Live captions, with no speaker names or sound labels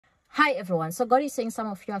Hi everyone. So God is saying some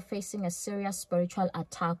of you are facing a serious spiritual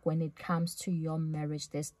attack when it comes to your marriage.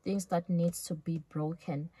 There's things that needs to be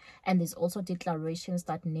broken, and there's also declarations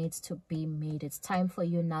that needs to be made. It's time for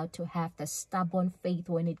you now to have the stubborn faith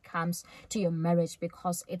when it comes to your marriage,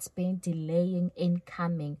 because it's been delaying in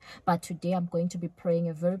coming. But today I'm going to be praying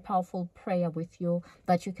a very powerful prayer with you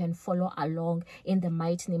that you can follow along in the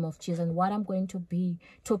mighty name of Jesus. And what I'm going to be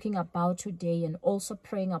talking about today and also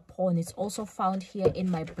praying upon, it's also found here in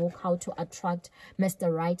my book, How to Attract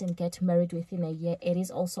Mr. Right and Get Married Within a Year. It is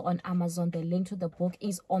also on Amazon. The link to the book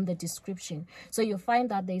is on the description. So you find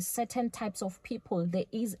that there's certain types of people. There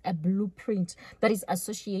is a blueprint that is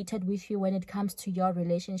associated with you when it comes to your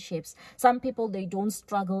relationships. Some people, they don't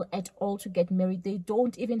struggle at all to get married. They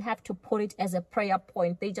don't even have to put it as a prayer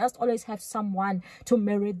point. They just always have someone to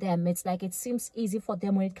marry them. It's like it seems easy for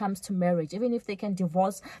them when it comes to marriage. Even if they can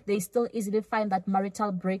divorce, they still easily find that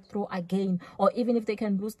marital breakthrough again. Or even if they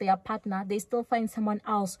can lose their partner, they still find someone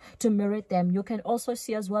else to marry them. You can also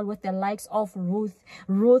see as well with the likes of Ruth.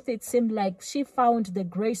 Ruth, it seemed like she found the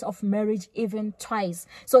grace of marriage even twice.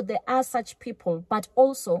 So there are such people, but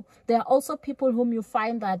also there are also people whom you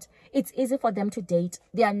find that it's easy for them to date.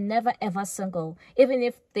 They are never ever single. Even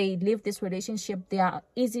if they leave this relationship,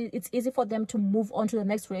 it's easy for them to move on to the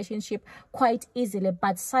next relationship quite easily.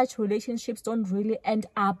 But such relationships don't really end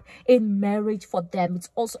up in marriage for them.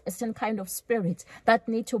 It's also a certain kind of spirit that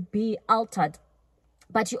need to be altered.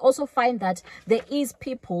 But you also find that there is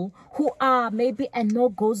people who are maybe a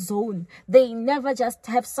no-go zone. They never just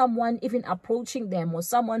have someone even approaching them, or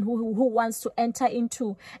someone who wants to enter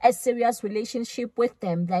into a serious relationship with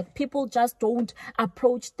them. Like, people just don't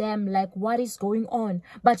approach them, like, what is going on?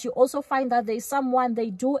 But you also find that there's someone, they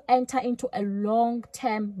do enter into a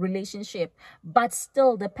long-term relationship, but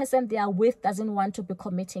still the person they are with doesn't want to be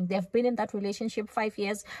committing. They've been in that relationship 5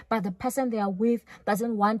 years, but the person they are with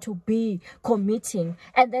doesn't want to be committing.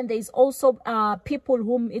 And then there's also people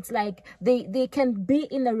whom it's like they can be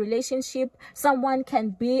in a relationship, someone can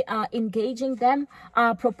be engaging them,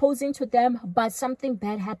 proposing to them, but something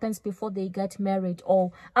bad happens before they get married,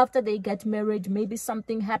 or after they get married, maybe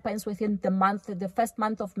something happens within the first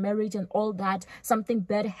month of marriage and all that, something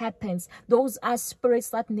bad happens. Those are spirits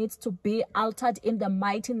that needs to be altered in the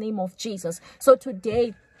mighty name of Jesus. So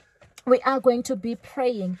today we are going to be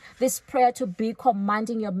praying this prayer to be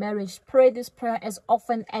commanding your marriage. Pray this prayer as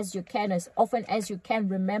often as you can,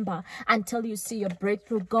 remember, until you see your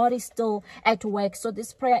breakthrough. God is still at work. So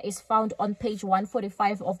this prayer is found on page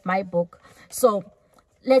 145 of my book. So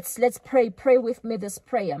let's pray. Pray with me this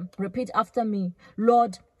prayer. Repeat after me.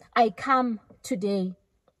 Lord, I come today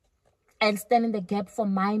and stand in the gap for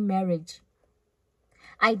my marriage.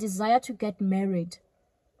 I desire to get married.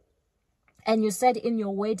 And you said in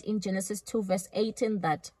your word in Genesis 2 verse 18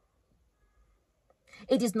 that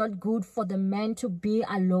it is not good for the man to be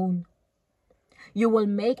alone. You will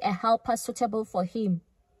make a helper suitable for him.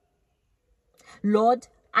 Lord,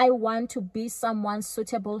 I want to be someone's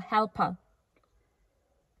suitable helper.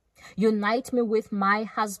 Unite me with my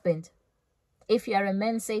husband. If you are a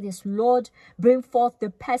man, say this. Lord, bring forth the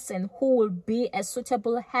person who will be a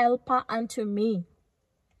suitable helper unto me.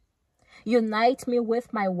 Unite me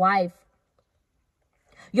with my wife.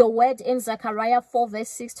 Your word in Zechariah 4 verse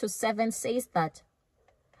 6 to 7 says that,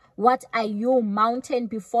 what are you, mountain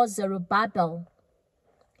before Zerubbabel?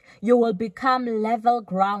 You will become level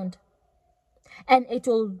ground, and it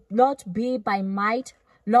will not be by might,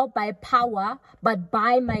 nor by power, but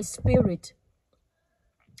by my spirit.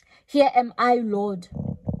 Here am I, Lord.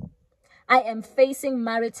 I am facing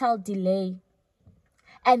marital delay,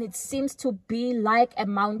 and it seems to be like a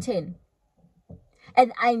mountain.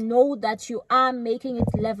 And I know that you are making it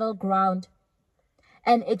level ground,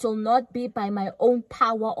 and it will not be by my own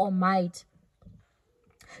power or might.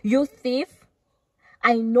 You thief,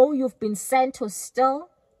 I know you've been sent to steal,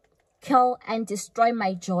 kill, and destroy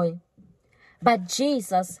my joy. But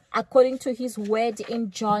Jesus, according to his word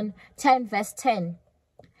in John 10 verse 10,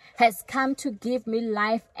 has come to give me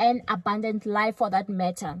life, and abundant life for that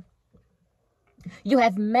matter. You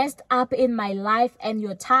have messed up in my life, and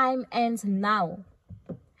your time ends now.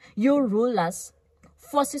 You rulers,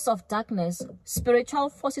 forces of darkness, spiritual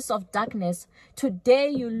forces of darkness, today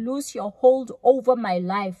you lose your hold over my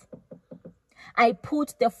life. I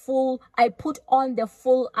put on the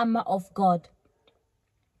full armor of God.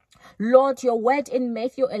 Lord, your word in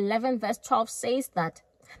Matthew 11 verse 12 says that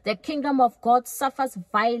the kingdom of God suffers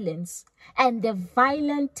violence, and the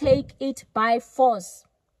violent take it by force.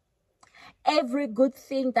 Every good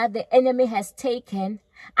thing that the enemy has taken,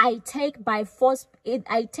 I take by force in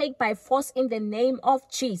the name of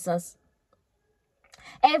Jesus.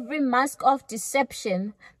 Every mask of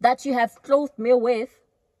deception that you have clothed me with,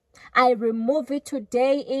 I remove it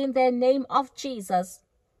today in the name of Jesus.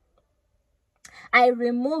 I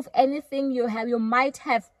remove anything you might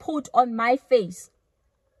have put on my face,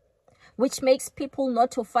 which makes people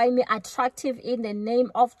not to find me attractive in the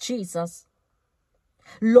name of Jesus.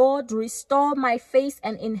 Lord, restore my face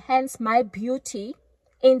and enhance my beauty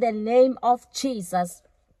in the name of Jesus.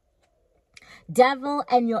 Devil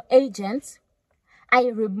and your agents, I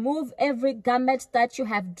remove every garment that you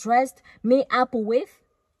have dressed me up with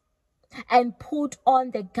and put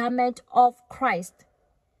on the garment of Christ.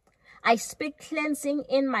 I speak cleansing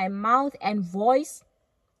in my mouth and voice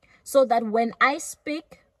so that when I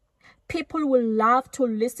speak, people will love to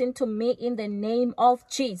listen to me in the name of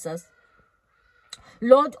Jesus.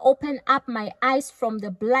 Lord, open up my eyes from the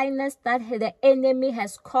blindness that the enemy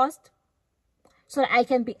has caused so that I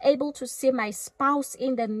can be able to see my spouse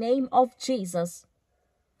in the name of Jesus.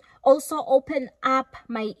 Also open up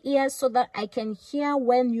my ears so that I can hear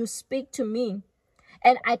when you speak to me.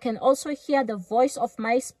 And I can also hear the voice of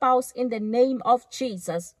my spouse in the name of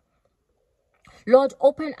Jesus. Lord,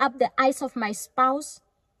 open up the eyes of my spouse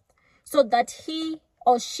so that he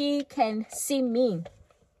or she can see me.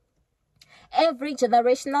 Every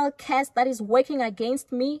generational curse that is working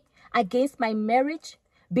against me, against my marriage,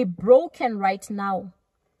 be broken right now.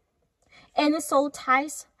 Any soul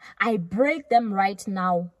ties, I break them right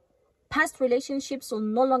now. Past relationships will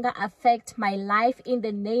no longer affect my life in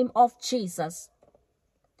the name of Jesus.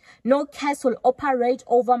 No curse will operate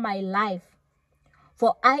over my life,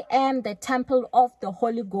 for I am the temple of the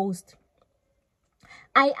Holy Ghost.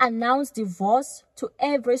 I announce divorce to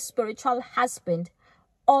every spiritual husband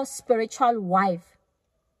or spiritual wife.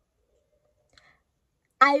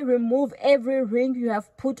 I remove every ring you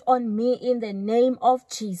have put on me in the name of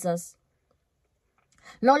Jesus.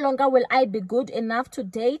 No longer will I be good enough to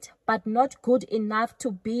date, but not good enough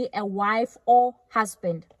to be a wife or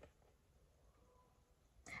husband.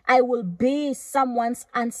 I will be someone's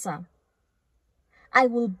answer. I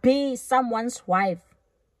will be someone's wife.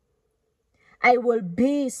 I will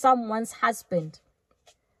be someone's husband.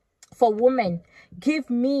 For women, give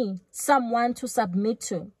me someone to submit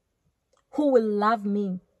to, who will love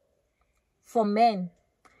me. For men,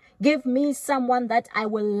 give me someone that I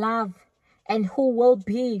will love and who will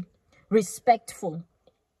be respectful.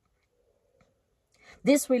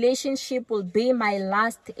 This relationship will be my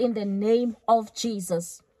last in the name of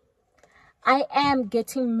Jesus. I am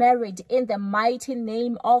getting married in the mighty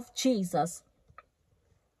name of Jesus.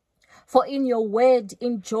 For in your word,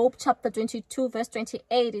 in Job chapter 22, verse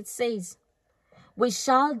 28, it says, we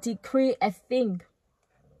shall decree a thing,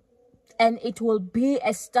 and it will be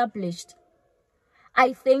established.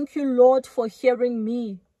 I thank you, Lord, for hearing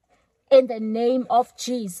me. In the name of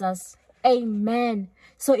Jesus. Amen.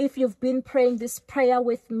 So if you've been praying this prayer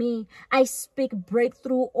with me, I speak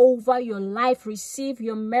breakthrough over your life. Receive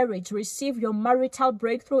your marriage. Receive your marital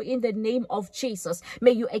breakthrough in the name of Jesus.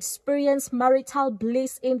 May you experience marital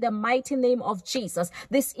bliss in the mighty name of Jesus.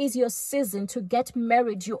 This is your season to get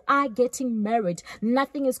married. You are getting married.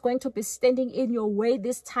 Nothing is going to be standing in your way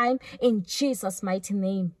this time in Jesus' mighty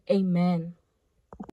name. Amen.